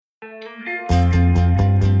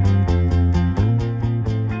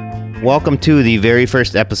Welcome to the very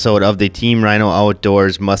first episode of the Team Rhino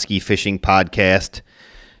Outdoors Muskie Fishing Podcast.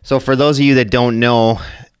 So for those of you that don't know,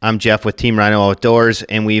 I'm Jeff with Team Rhino Outdoors,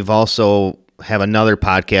 and we've also have another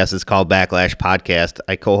podcast. It's called Backlash Podcast.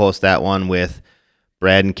 I co-host that one with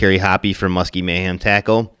Brad and Carrie Hoppy from Muskie Mayhem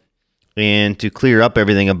Tackle. And to clear up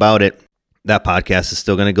everything about it, that podcast is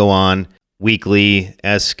still going to go on weekly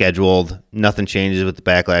as scheduled. Nothing changes with the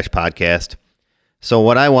Backlash Podcast. So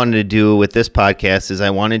what I wanted to do with this podcast is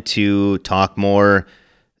I wanted to talk more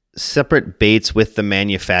separate baits with the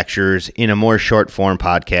manufacturers in a more short form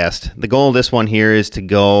podcast. The goal of this one here is to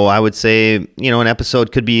go, I would say, an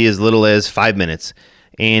episode could be as little as 5 minutes,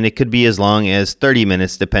 and it could be as long as 30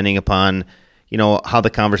 minutes, depending upon, how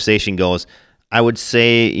the conversation goes. I would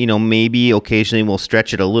say, maybe occasionally we'll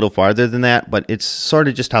stretch it a little farther than that, but it's sort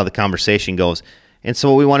of just how the conversation goes. And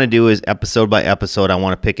so what we want to do is episode by episode, I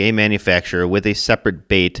want to pick a manufacturer with a separate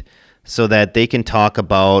bait so that they can talk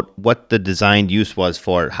about what the designed use was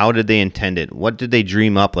for it. How did they intend it? What did they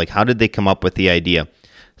dream up? Like, how did they come up with the idea?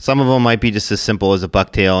 Some of them might be just as simple as a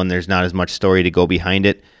bucktail and there's not as much story to go behind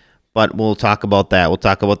it, but we'll talk about that. We'll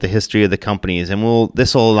talk about the history of the companies, and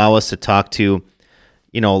this will allow us to talk to,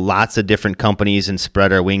 lots of different companies and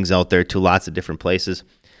spread our wings out there to lots of different places.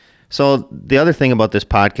 So the other thing about this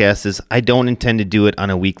podcast is I don't intend to do it on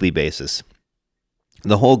a weekly basis.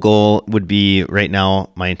 The whole goal would be, right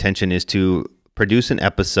now, my intention is to produce an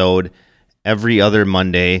episode every other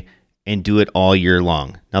Monday and do it all year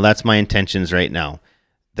long. Now that's my intentions right now.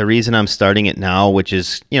 The reason I'm starting it now, which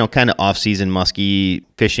is, kind of off-season muskie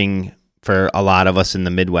fishing for a lot of us in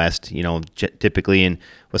the Midwest, typically in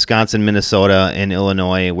Wisconsin, Minnesota, and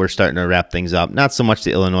Illinois, we're starting to wrap things up. Not so much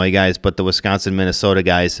the Illinois guys, but the Wisconsin, Minnesota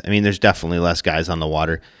guys. I mean, there's definitely less guys on the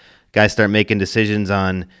water. Guys start making decisions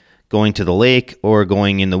on going to the lake or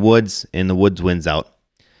going in the woods, and the woods wins out.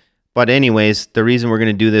 But anyways, the reason we're going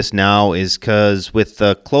to do this now is because with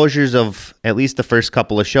the closures of at least the first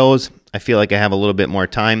couple of shows, I feel like I have a little bit more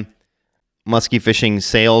time. Muskie fishing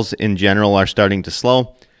sales in general are starting to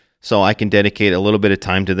slow, so I can dedicate a little bit of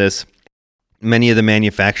time to this. Many of the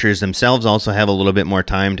manufacturers themselves also have a little bit more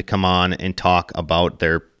time to come on and talk about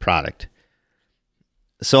their product.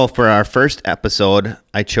 So for our first episode,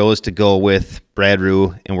 I chose to go with Brad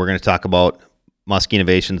Rue, and we're going to talk about Muskie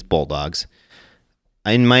Innovations Bulldogs.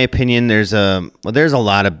 In my opinion, there's a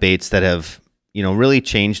lot of baits that have, really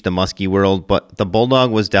changed the muskie world, but the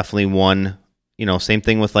Bulldog was definitely one. Same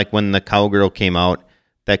thing with like when the Cowgirl came out,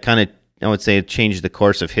 that kind of, I would say, changed the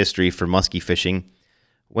course of history for muskie fishing.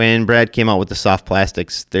 When Brad came out with the soft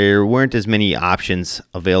plastics, there weren't as many options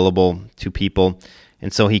available to people,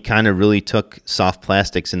 and so he kind of really took soft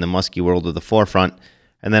plastics in the muskie world to the forefront,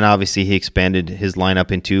 and then obviously he expanded his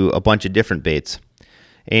lineup into a bunch of different baits.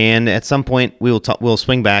 And at some point, we'll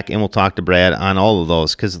swing back and we'll talk to Brad on all of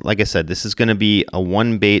those, because like I said, this is going to be a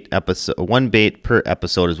one bait per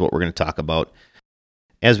episode is what we're going to talk about.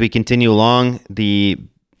 As we continue along, the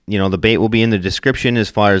bait will be in the description as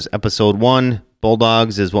far as episode 1.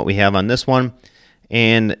 Bulldogs is what we have on this one.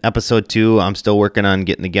 And episode 2, I'm still working on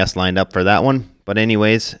getting the guest lined up for that one. But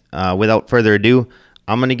anyways, without further ado,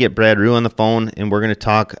 I'm going to get Brad Rue on the phone, and we're going to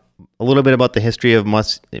talk a little bit about the history of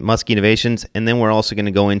Muskie Innovations, and then we're also going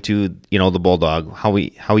to go into, the Bulldog, how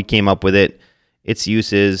we came up with it, its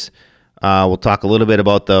uses. We'll talk a little bit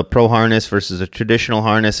about the pro harness versus a traditional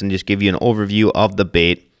harness, and just give you an overview of the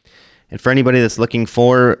bait. And for anybody that's looking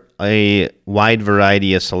for a wide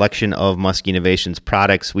variety of selection of Muskie Innovations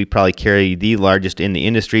products, we probably carry the largest in the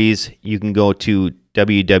industries. You can go to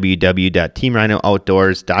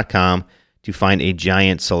www.teamrhinooutdoors.com to find a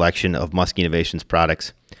giant selection of Muskie Innovations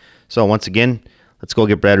products. So once again, let's go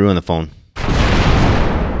get Brad Rue on the phone.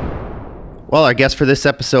 Well, our guest for this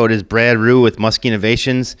episode is Brad Rue with Muskie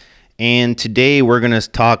Innovations. And today we're going to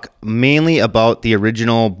talk mainly about the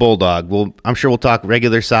original Bulldog. I'm sure we'll talk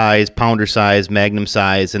regular size, pounder size, magnum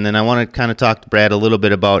size, and then I want to kind of talk to Brad a little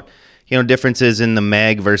bit about, differences in the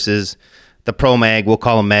mag versus the Pro Mag. We'll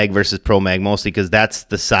call them Mag versus Pro Mag mostly because that's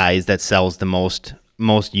the size that sells the most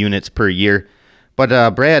units per year.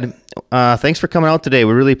 But Brad, thanks for coming out today.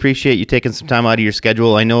 We really appreciate you taking some time out of your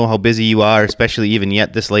schedule. I know how busy you are, especially even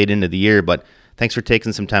yet this late into the year, but thanks for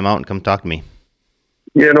taking some time out and come talk to me.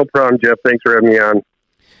 Yeah, no problem, Jeff. Thanks for having me on.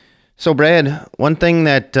 So, Brad, one thing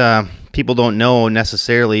that people don't know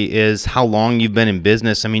necessarily is how long you've been in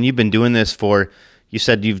business. I mean, you've been doing this for, you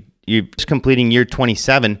said you're just completing year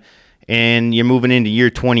 27, and you're moving into year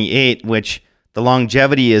 28, which the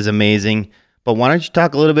longevity is amazing. But why don't you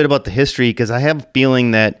talk a little bit about the history? Because I have a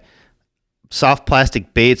feeling that soft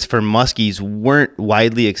plastic baits for muskies weren't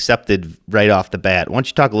widely accepted right off the bat. Why don't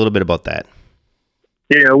you talk a little bit about that?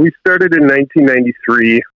 Yeah, we started in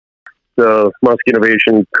 1993. The Muskie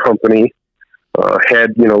Innovation Company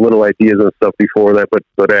had, little ideas and stuff before that,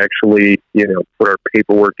 but actually, put our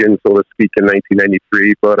paperwork in, so to speak, in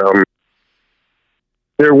 1993. But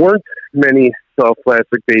there weren't many soft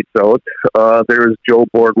plastic baits out. There was Joe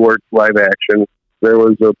Borgwart's Live Action. There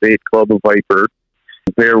was a bait called the Viper.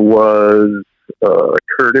 There was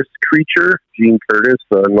Curtis Creature, Gene Curtis,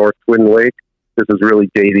 North Twin Lake. This is really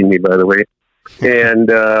dating me, by the way.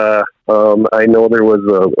 And I know there was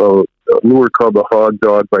a lure called the Hog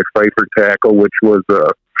Dog by Pfeiffer Tackle, which was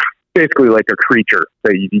basically like a creature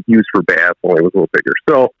that you use for bass, only it was a little bigger.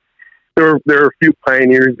 So there were a few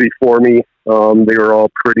pioneers before me. They were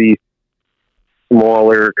all pretty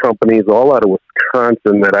smaller companies, all out of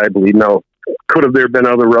Wisconsin that I believe. Now, could have there been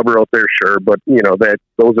other rubber out there? Sure, but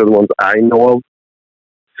those are the ones I know of.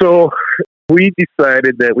 So we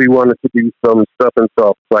decided that we wanted to do some stuff in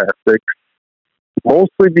soft plastics,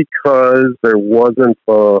 mostly because there wasn't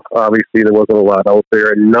obviously there wasn't a lot out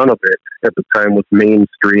there, and none of it at the time was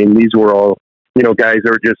mainstream. These were all guys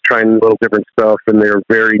that were just trying little different stuff, and they were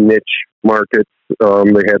very niche markets.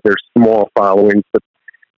 They had their small followings, but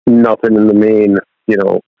nothing in the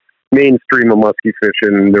mainstream of musky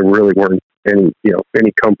fishing. There really weren't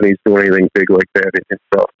any companies doing anything big like that in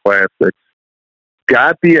soft plastics.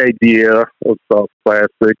 Got the idea of soft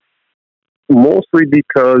plastics mostly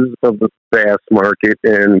because of the bass market,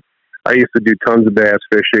 and I used to do tons of bass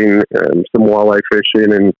fishing and some walleye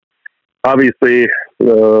fishing, and obviously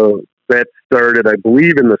that started, I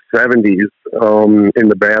believe, in the 70s in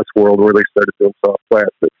the bass world, where they started doing soft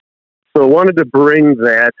plastics. So I wanted to bring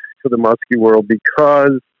that to the musky world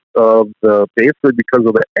because of the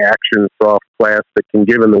action soft plastic can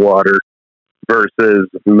give in the water versus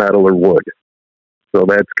metal or wood. So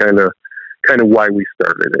that's kind of why we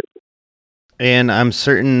started it. And I'm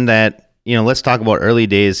certain that, let's talk about early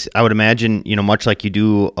days. I would imagine, much like you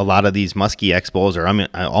do a lot of these musky expos, or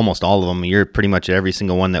almost all of them, you're pretty much at every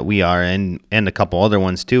single one that we are, and a couple other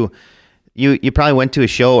ones too. You probably went to a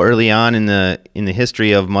show early on in the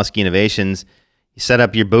history of Muskie Innovations. You set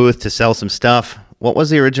up your booth to sell some stuff. What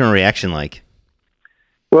was the original reaction like?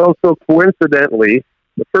 Well, so coincidentally,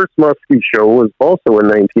 the first Muskie show was also in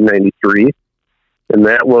 1993, and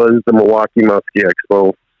that was the Milwaukee Muskie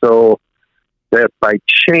Expo. So that by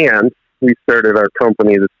chance, we started our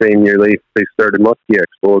company the same year they started Muskie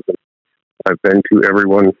Expos, and I've been to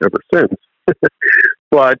everyone ever since.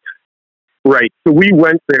 But, right, so we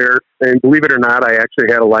went there, and believe it or not, I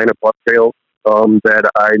actually had a line of bucktails that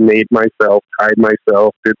I made myself, tied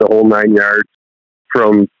myself, did the whole 9 yards,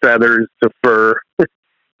 from feathers to fur.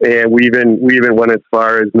 And we even went as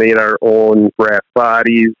far as made our own brass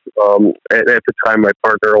bodies. At the time, my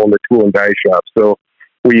partner owned a tool and die shop, so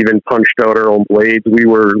we even punched out our own blades. We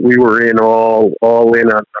were in all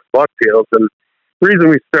in on bucktails, and the reason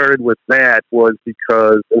we started with that was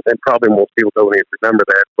because, and probably most people don't even remember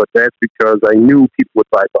that, but that's because I knew people would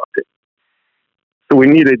buy bucktails. So we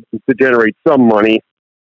needed to generate some money,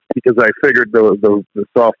 because I figured the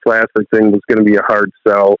soft plastic thing was going to be a hard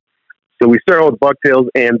sell. So we started with bucktails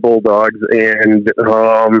and bulldogs, and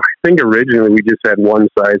I think originally we just had one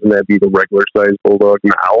size, and that'd be the regular size bulldog.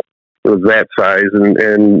 Now it was that size,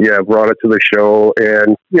 and brought it to the show,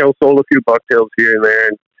 and sold a few bucktails here and there,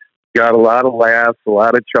 and got a lot of laughs, a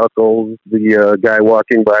lot of chuckles. The guy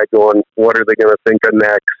walking by going, "What are they going to think of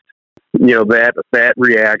next?" That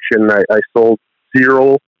reaction. I sold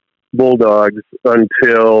 0 bulldogs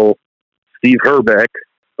until Steve Herbeck,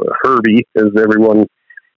 Herbie, as everyone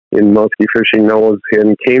in musky fishing knows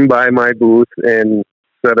him, came by my booth and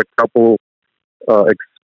said a couple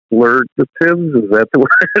expletives, is that the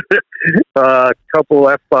word? A couple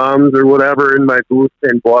F-bombs or whatever in my booth,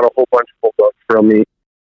 and bought a whole bunch of bulldogs from me.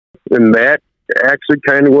 And that actually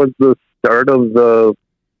kind of was the start of the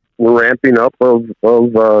ramping up of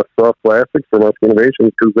soft plastics for Muskie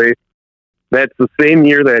Innovations, because that's the same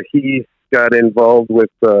year that he got involved with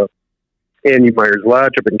Andy Myers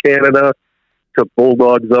Lodge up in Canada, took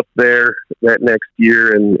bulldogs up there that next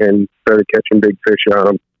year, and started catching big fish on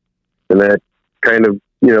them. And that kind of,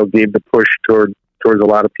 gave the push towards a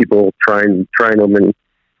lot of people trying them and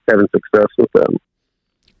having success with them.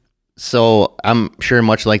 So I'm sure,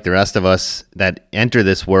 much like the rest of us that enter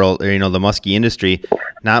this world, or, the muskie industry,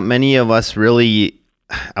 not many of us really,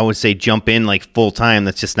 I would say, jump in like full time.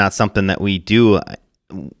 That's just not something that we do.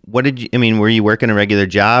 Were you working a regular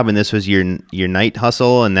job, and this was your night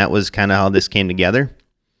hustle, and that was kind of how this came together?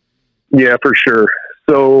 Yeah, for sure.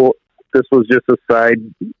 So this was just a side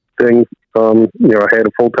thing. I had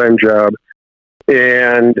a full-time job.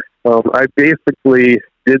 And I basically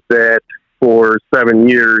did that for 7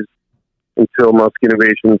 years until Muskie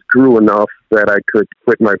Innovations grew enough that I could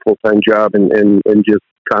quit my full-time job and just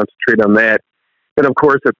concentrate on that. And of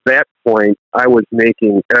course, at that point, I was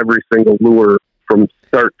making every single lure from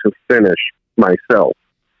start to finish myself,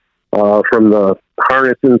 from the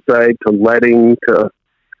harness inside to leading to,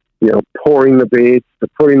 pouring the baits to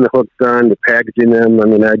putting the hooks on to packaging them. I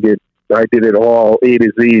mean, I did it all A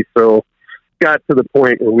to Z. So got to the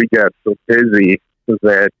point where we got so busy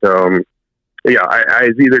that, I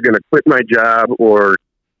was either going to quit my job or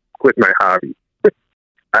quit my hobby.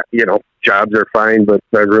 Jobs are fine, but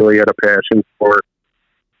I really had a passion for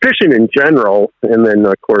fishing in general. And then,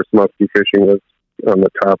 of course, muskie fishing was on the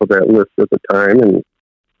top of that list at the time.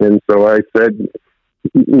 And so I said,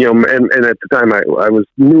 and at the time I was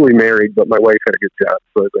newly married, but my wife had a good job.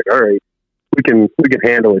 So I was like, all right, we can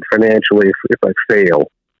handle it financially if I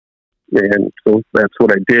fail. And so that's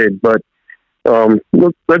what I did. But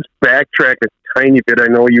let's backtrack a tiny bit. I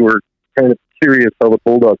know you were kind of curious how the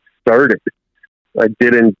Bulldog started. I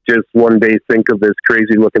didn't just one day think of this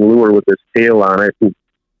crazy looking lure with this tail on it and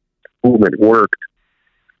boom, it worked.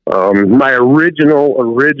 My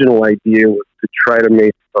original idea was to try to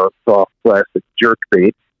make a soft plastic jerk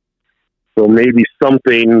bait. So maybe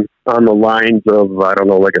something on the lines of, I don't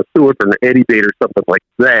know, like a suet or an eddy bait or something like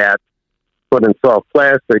that. But in soft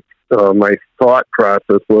plastic, my thought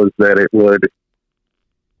process was that it would,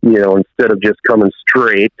 instead of just coming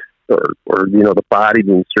straight or the body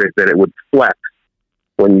being straight, that it would flex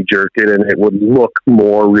when you jerk it and it would look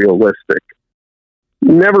more realistic.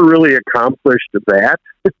 Never really accomplished that.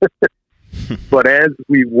 But as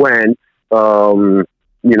we went, then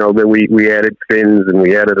we added fins and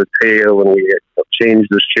we added a tail and we changed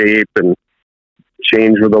the shape and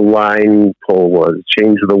changed where the line pull was,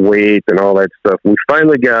 changed the weight and all that stuff. We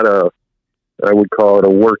finally got I would call it a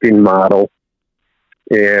working model.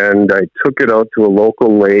 And I took it out to a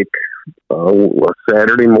local lake a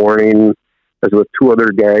Saturday morning. I was with two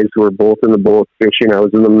other guys who were both in the boat fishing. I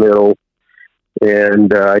was in the middle.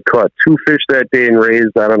 And I caught 2 fish that day and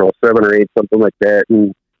raised, 7 or 8, something like that.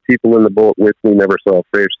 And people in the boat with me never saw a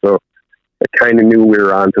fish. So I kind of knew we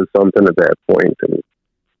were onto something at that point. And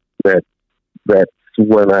that's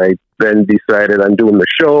when I then decided I'm doing the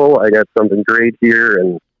show. I got something great here.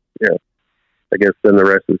 And, I guess then the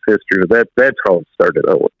rest is history. That's how it started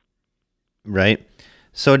out. Right.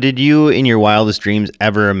 So did you, in your wildest dreams,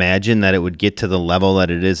 ever imagine that it would get to the level that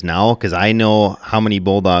it is now? Because I know how many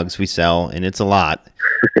Bulldogs we sell, and it's a lot.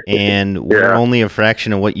 And we're only a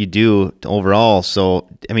fraction of what you do overall. So,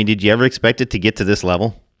 I mean, did you ever expect it to get to this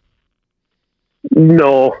level?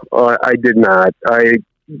 No, I did not. I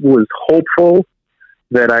was hopeful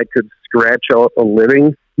that I could scratch out a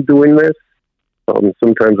living doing this.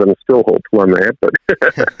 Sometimes I'm still hopeful on that, but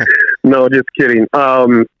no, just kidding.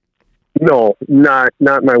 No, not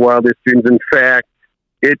my wildest dreams. In fact,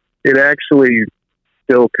 it actually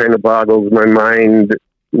still kind of boggles my mind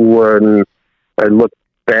when I look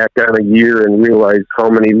back on a year and realize how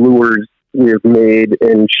many lures we have made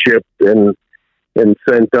and shipped and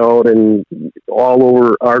sent out and all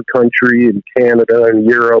over our country and Canada and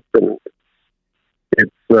Europe, and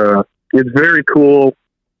it's very cool.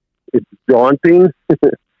 It's daunting,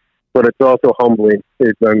 but it's also humbling.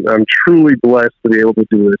 I'm truly blessed to be able to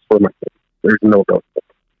do this for myself. There's no doubt.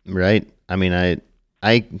 Right. I mean,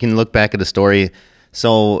 I can look back at a story.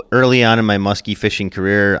 So early on in my muskie fishing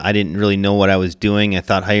career, I didn't really know what I was doing. I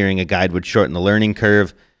thought hiring a guide would shorten the learning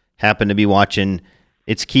curve. Happened to be watching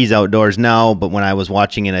It's Keys Outdoors now, but when I was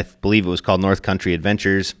watching it, I believe it was called North Country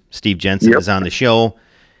Adventures. Steve Jensen is on the show.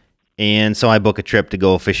 And so I book a trip to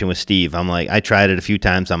go fishing with Steve. I'm like, I tried it a few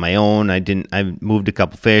times on my own. I moved a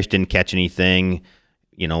couple fish, didn't catch anything,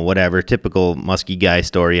 whatever. Typical muskie guy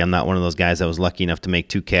story. I'm not one of those guys that was lucky enough to make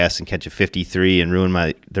 2 casts and catch a 53 and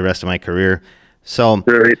ruin the rest of my career. So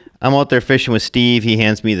I'm out there fishing with Steve. He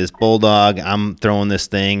hands me this Bulldog. I'm throwing this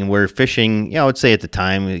thing. We're fishing, I would say at the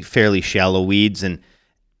time, fairly shallow weeds. And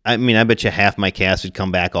I mean, I bet you half my cast would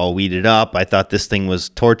come back all weeded up. I thought this thing was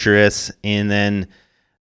torturous. And then,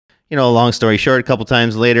 long story short, a couple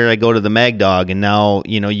times later, I go to the Mag Dog, and now,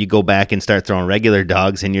 you go back and start throwing regular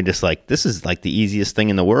dogs, and you're just like, this is like the easiest thing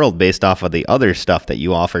in the world based off of the other stuff that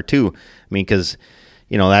you offer too. I mean, because,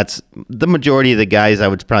 that's the majority of the guys, I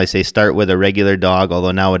would probably say, start with a regular dog,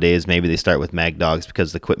 although nowadays maybe they start with Mag Dogs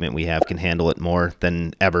because the equipment we have can handle it more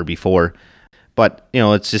than ever before. But,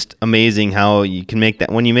 it's just amazing how you can make that,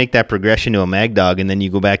 when you make that progression to a Mag Dog and then you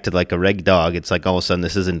go back to like a reg dog, it's like all of a sudden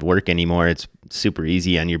this isn't work anymore. It's super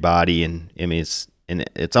easy on your body. And I mean,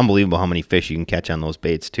 it's unbelievable how many fish you can catch on those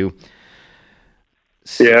baits too.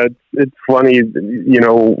 Yeah, it's funny,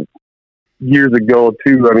 years ago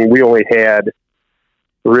too. I mean,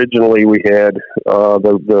 originally we had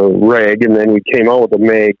the reg, and then we came out with the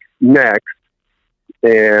mag next,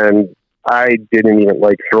 and I didn't even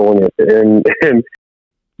like throwing it. And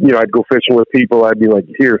I'd go fishing with people. I'd be like,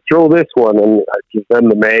 here, throw this one, and I'd give them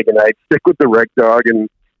the mag, and I'd stick with the reg dog. And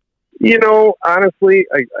honestly,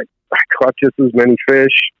 I caught just as many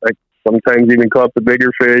fish. I sometimes even caught the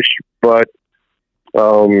bigger fish, but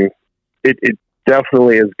it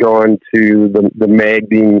definitely has gone to the mag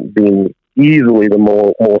being easily the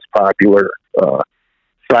most popular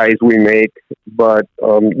size we make. But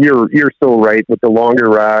you're so right with the longer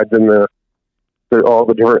rods and all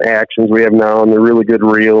the different actions we have now, and the really good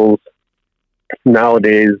reels.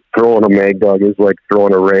 Nowadays, throwing a mag dog is like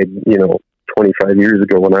throwing a reg. 25 years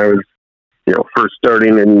ago when I was first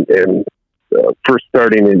starting in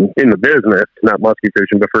the business, not musky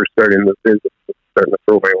fishing, but first starting in the business, starting to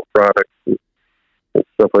throw my own products and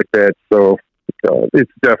stuff like that. So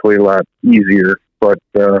it's definitely a lot easier. But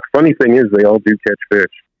funny thing is, they all do catch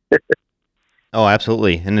fish. Oh,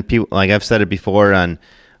 absolutely. And the people, like I've said it before on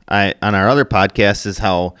our other podcasts, is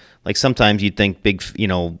how like sometimes you'd think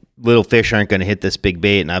little fish aren't going to hit this big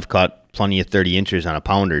bait, and I've caught plenty of 30 inches on a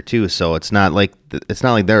pounder too. So it's not like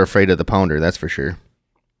they're afraid of the pounder. That's for sure.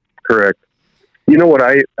 Correct. You know what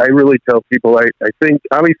I really tell people, I think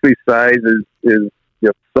obviously size is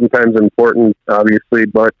sometimes important, obviously,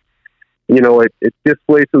 but it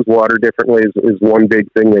displaces water differently is one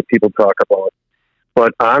big thing that people talk about.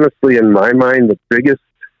 But honestly, in my mind, the biggest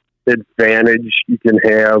advantage you can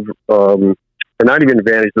have, or not even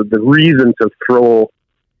advantage, but the reason to throw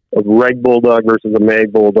a reg bulldog versus a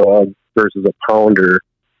mag bulldog versus a pounder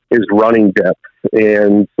is running depth.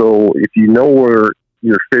 And so if you know where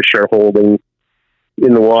your fish are holding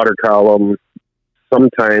in the water column,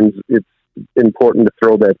 sometimes it's important to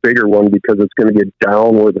throw that bigger one because it's going to get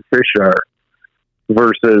down where the fish are,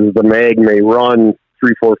 versus the mag may run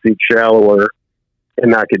 3-4 feet shallower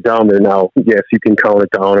and not get down there. Now, yes, you can count it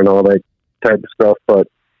down and all that type of stuff, but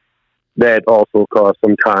that also costs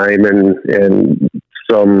some time and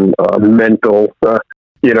some mental,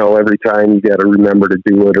 every time you got to remember to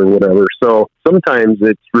do it or whatever. So sometimes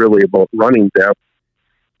it's really about running depth.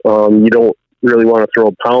 You don't really want to throw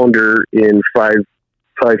a pounder in 5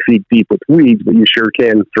 feet deep with weeds, but you sure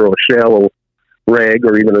can throw a shallow rag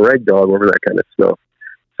or even a rag dog over that kind of stuff.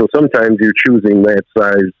 So sometimes you're choosing that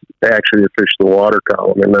size actually to fish the water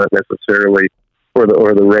column and not necessarily or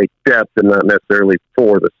the right depth and not necessarily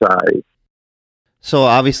for the size. So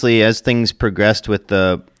obviously, as things progressed with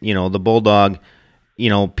the bulldog,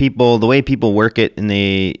 the way people work it, and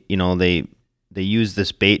they use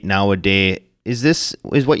this bait nowadays. Is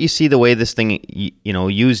what you see the way this thing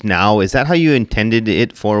used now? Is that how you intended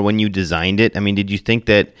it for when you designed it? I mean, did you think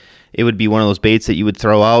that it would be one of those baits that you would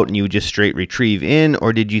throw out and you would just straight retrieve in,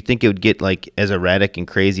 or did you think it would get like as erratic and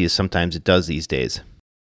crazy as sometimes it does these days?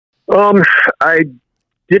 I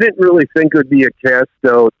didn't really think it would be a cast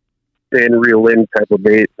out and reel in type of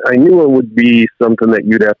bait. I knew it would be something that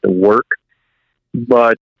you'd have to work,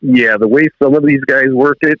 but yeah, the way some of these guys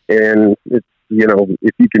work it, and it's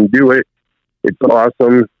if you can do it, it's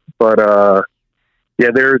awesome. But yeah,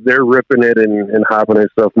 they're ripping it and hopping and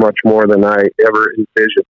stuff much more than I ever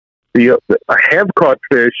envisioned. I have caught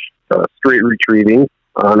fish straight retrieving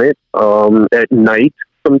on it at night.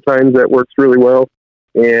 Sometimes that works really well,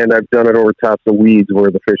 and I've done it over tops of weeds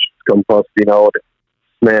where the fish come busting out and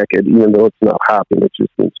smack it, even though it's not hopping; it's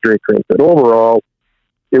just in straight crank. But overall,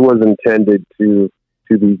 it was intended to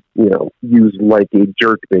be used like a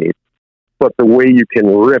jerk bait. But the way you can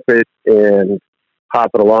rip it and hop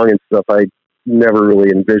it along and stuff, I never really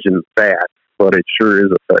envisioned that, but it sure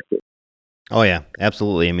is effective. Oh yeah,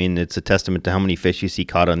 absolutely. I mean, it's a testament to how many fish you see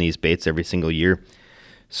caught on these baits every single year.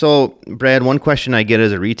 So, Brad, one question I get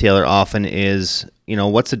as a retailer often is,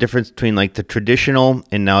 what's the difference between like the traditional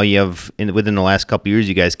and now you have within the last couple of years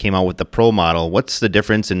you guys came out with the pro model? What's the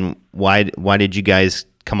difference, and why did you guys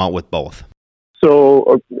come out with both?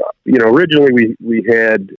 So, originally we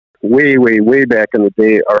had way back in the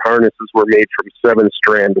day, our harnesses were made from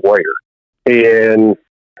 7-strand wire, and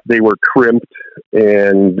they were crimped.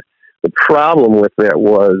 And the problem with that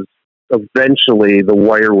was eventually the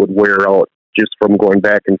wire would wear out just from going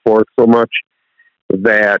back and forth so much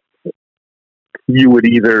that you would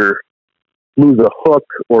either lose a hook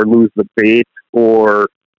or lose the bait, or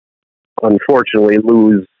unfortunately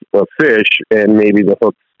lose a fish and maybe the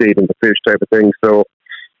hook stayed in the fish type of thing. So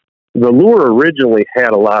the lure originally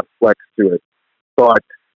had a lot of flex to it, but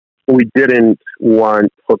we didn't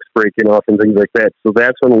want hooks breaking off and things like that. So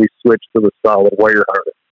that's when we switched to the solid wire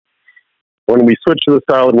harness. when we switched to the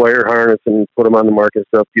solid wire harness and put them on the market and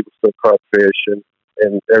stuff, people still caught fish and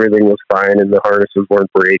everything was fine and the harnesses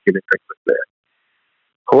weren't breaking and things like that.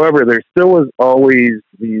 However, there still was always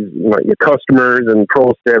these customers and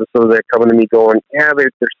pro staff so that coming to me going, yeah, they're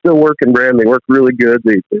still working, Brad. They work really good.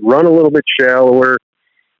 They run a little bit shallower.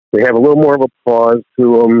 They have a little more of a pause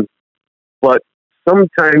to them. But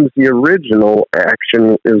sometimes the original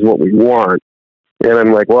action is what we want. And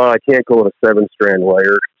I'm like, well, I can't go with a 7-strand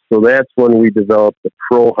wire. So that's when we developed the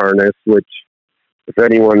Pro harness, which if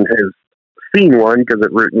anyone has seen one, because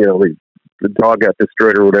the dog got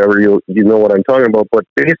destroyed or whatever, you know what I'm talking about. But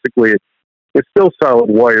basically, it's still solid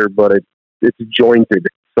wire, but it's jointed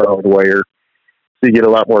solid wire, so you get a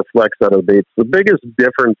lot more flex out of the baits. The biggest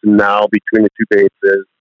difference now between the two baits is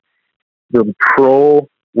the Pro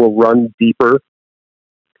will run deeper.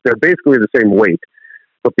 They're basically the same weight,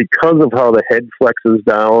 but because of how the head flexes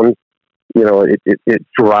down, it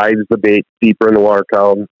drives the bait deeper in the water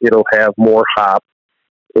column. It'll have more hop,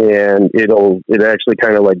 and it actually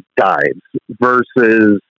kind of like dives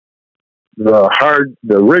versus the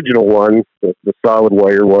original one, the solid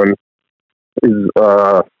wire one, is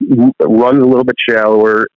runs a little bit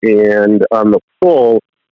shallower, and on the pull,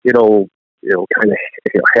 it'll kind of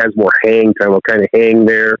has more hang time. It'll kind of hang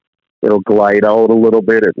there. It'll glide out a little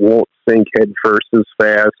bit. It won't sink head first as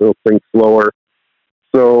fast. It'll sink slower.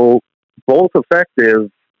 So both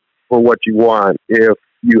effective for what you want. If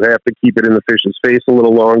you have to keep it in the fish's face a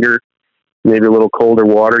little longer, maybe a little colder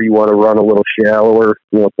water, you want to run a little shallower,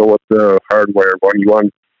 go with the hardwire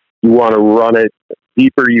one. You want to run it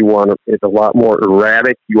deeper. It's a lot more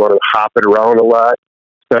erratic. You want to hop it around a lot,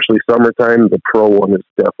 especially summertime. The Pro one is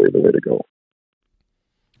definitely the way to go.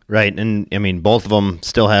 Right, and I mean both of them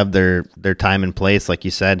still have their time and place, like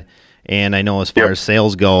you said. And I know as far as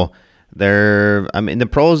sales go, the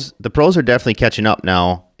pros are definitely catching up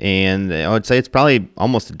now, and I would say it's probably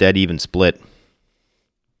almost a dead even split.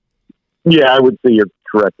 Yeah, I would say you're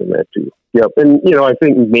correct in that too. Yep, and I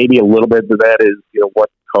think maybe a little bit of that is what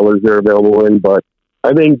colors they're available in, but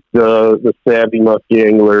I think the savvy musky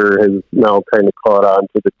angler has now kind of caught on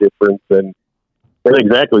to the difference and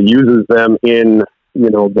exactly uses them in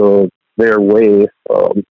their way.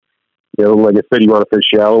 Like I said, you want to fish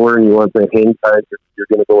shallower and you want that hang time, you're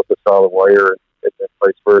going to go with the solid wire, and then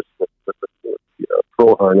vice versa with the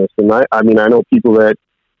Pro harness. And I know people that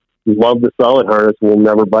love the solid harness and will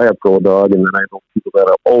never buy a Pro dog, and then I know people that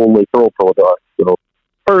are only Pro dogs. So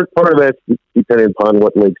part of that's depending upon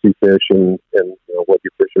what lakes you fish and what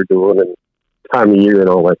your fish are doing and time of year and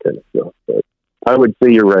all that kind of stuff. But I would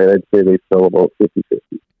say you're right. I'd say they sell about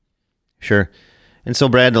 50-50. Sure. And so,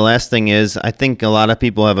 Brad, the last thing is, I think a lot of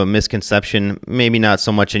people have a misconception, maybe not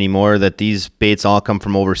so much anymore, that these baits all come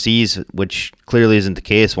from overseas, which clearly isn't the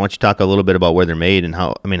case. Why don't you talk a little bit about where they're made and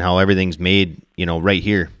how everything's made, right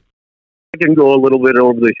here? I can go a little bit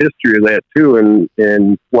over the history of that too,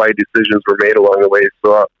 and why decisions were made along the way.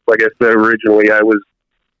 So, like I said, originally I was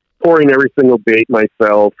pouring every single bait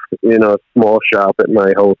myself in a small shop at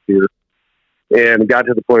my house here, and got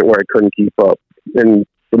to the point where I couldn't keep up. And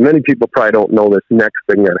so many people probably don't know this next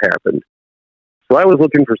thing that happened. So I was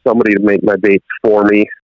looking for somebody to make my baits for me.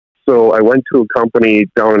 So I went to a company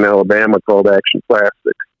down in Alabama called Action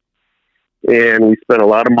Plastics. And we spent a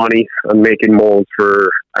lot of money on making molds for,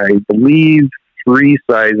 I believe, 3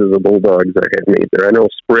 sizes of bulldogs I had made there. I know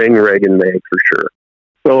spring, reg, and mag for sure.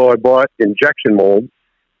 So I bought injection molds,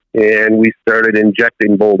 and we started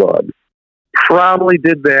injecting bulldogs. Probably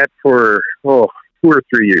did that for 2 or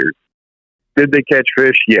 3 years. Did they catch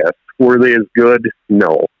fish? Yes. Were they as good?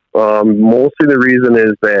 No. Mostly the reason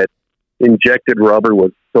is that injected rubber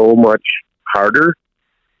was so much harder.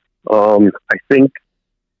 I think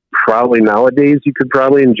probably nowadays you could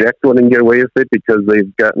probably inject one and get away with it because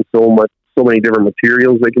they've gotten so many different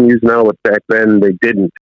materials they can use now, but back then they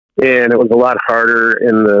didn't. And it was a lot harder,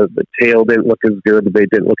 and the tail didn't look as good, the bait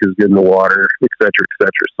didn't look as good in the water, et cetera, et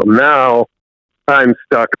cetera. So now I'm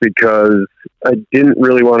stuck because I didn't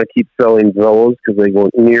really want to keep selling those because they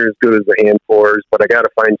weren't near as good as the hand pourers, but I got to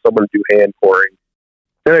find someone to do hand pouring.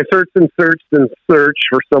 And I searched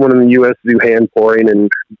for someone in the U.S. to do hand pouring,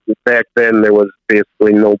 and back then there was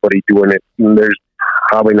basically nobody doing it. And there's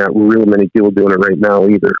probably not real many people doing it right now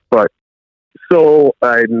either. But so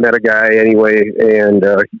I met a guy anyway, and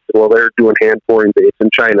he said, well, they're doing hand pouring baits in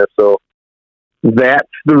China. So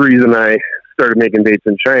that's the reason I started making baits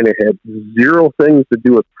in China. It had zero things to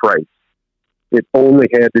do with price. It only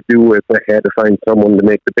had to do with I had to find someone to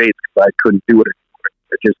make the baits because I couldn't do it anymore.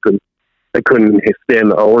 I just couldn't. I couldn't stand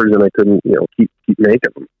the hours, and I couldn't, keep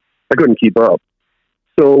making them. I couldn't keep up.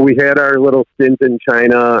 So we had our little stint in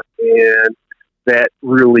China, and that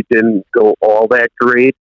really didn't go all that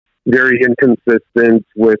great. Very inconsistent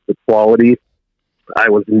with the quality. I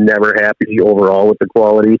was never happy overall with the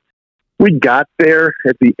quality. We got there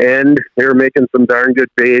at the end. They were making some darn good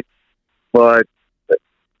baits, but a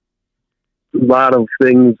lot of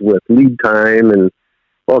things with lead time and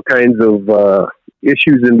all kinds of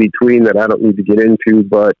issues in between that I don't need to get into,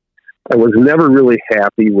 but I was never really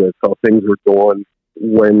happy with how things were going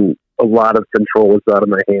when a lot of control was out of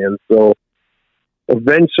my hands. So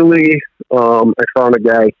eventually, I found a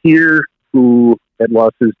guy here who had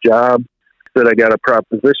lost his job, said, I got a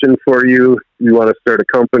proposition for you. You want to start a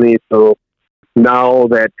company? So now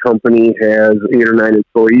that company has 8 or 9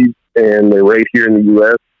 employees, and they're right here in the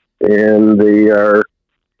U.S., and they are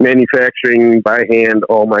manufacturing by hand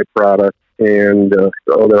all my products, and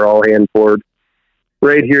so they're all hand poured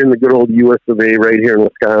right here in the good old U.S. of A., right here in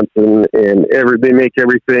Wisconsin, and they make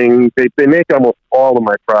everything. They make almost all of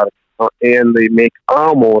my products, and they make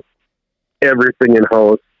almost everything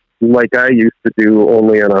in-house like I used to do,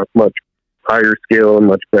 only on a much higher scale and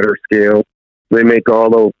much better scale. They make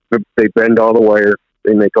they bend all the wire,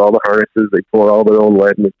 they make all the harnesses, they pour all their own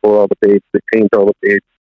lead, and they pour all the baits, they paint all the baits.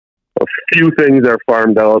 A few things are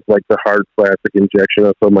farmed out, like the hard plastic injection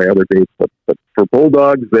of some of my other baits, but for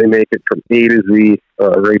Bulldogs, they make it from A to Z,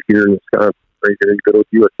 right here in Wisconsin, right here in good old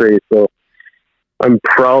USA. So I'm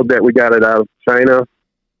proud that we got it out of China.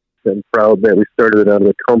 I'm proud that we started it out of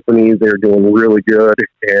the company. They're doing really good,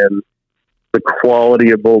 and the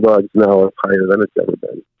quality of Bulldogs now is higher than it's ever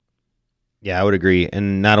been. Yeah, I would agree.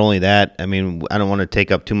 And not only that, I mean, I don't want to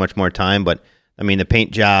take up too much more time, but I mean, the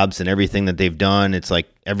paint jobs and everything that they've done, it's like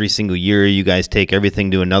every single year you guys take everything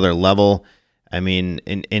to another level. I mean,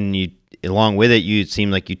 and you, along with it, it seem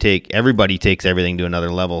like everybody takes everything to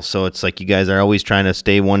another level. So it's like you guys are always trying to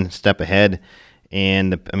stay one step ahead.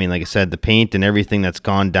 And I mean, like I said, the paint and everything that's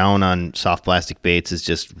gone down on soft plastic baits is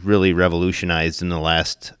just really revolutionized in the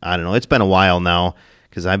last, I don't know, it's been a while now,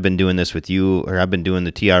 because I've been doing this with you, or I've been doing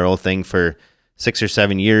the TRO thing for 6 or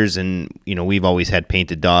 7 years, and we've always had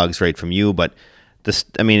painted dogs right from you. But this,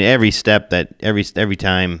 I mean, every step every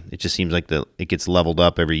time, it just seems like it gets leveled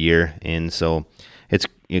up every year, and so it's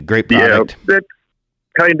a great product. Yeah, that's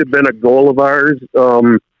kind of been a goal of ours.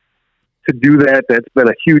 To do that, that's been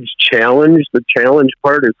a huge challenge. The challenge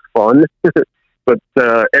part is fun, but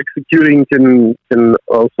executing can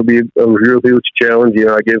also be a real huge challenge.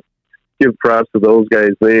 I give props to those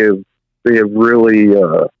guys. They have really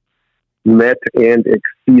met and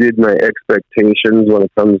exceeded my expectations when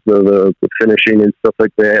it comes to the finishing and stuff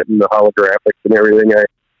like that, and the holographics and everything.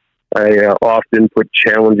 I often put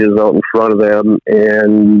challenges out in front of them,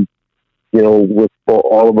 and with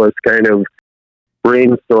all of us kind of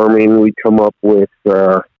brainstorming, we come up with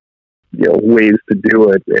ways to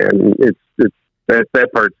do it, and it's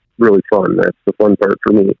that part's really fun. That's the fun part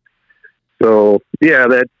for me. So yeah,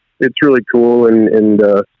 it's really cool, and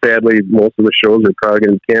sadly most of the shows are probably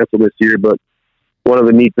going to be canceled this year, but one of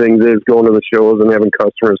the neat things is going to the shows and having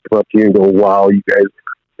customers come up to you and go, wow, you guys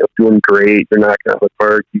are doing great, you're knocking out the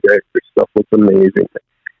park, you guys, your stuff looks amazing.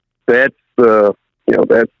 That's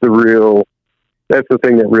that's the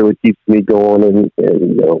thing that really keeps me going, and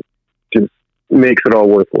just makes it all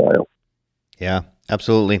worthwhile. Yeah,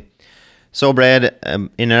 absolutely. So, Brad, in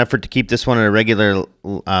an effort to keep this one at a regular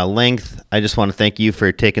length, I just want to thank you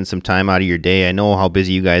for taking some time out of your day. I know how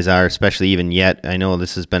busy you guys are, especially even yet. I know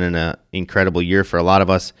this has been an incredible year for a lot of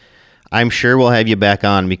us. I'm sure we'll have you back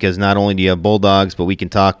on, because not only do you have Bulldogs, but we can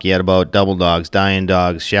talk yet about double dogs, dying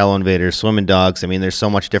dogs, shallow invaders, swimming dogs. I mean, there's so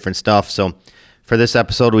much different stuff. So for this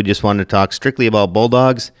episode, we just wanted to talk strictly about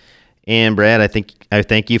Bulldogs. And Brad, I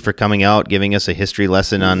thank you for coming out, giving us a history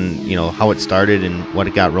lesson on how it started and what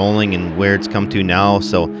it got rolling and where it's come to now.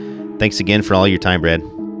 So thanks again for all your time, Brad.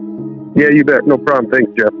 Yeah, you bet. No problem.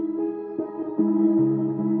 Thanks, Jeff.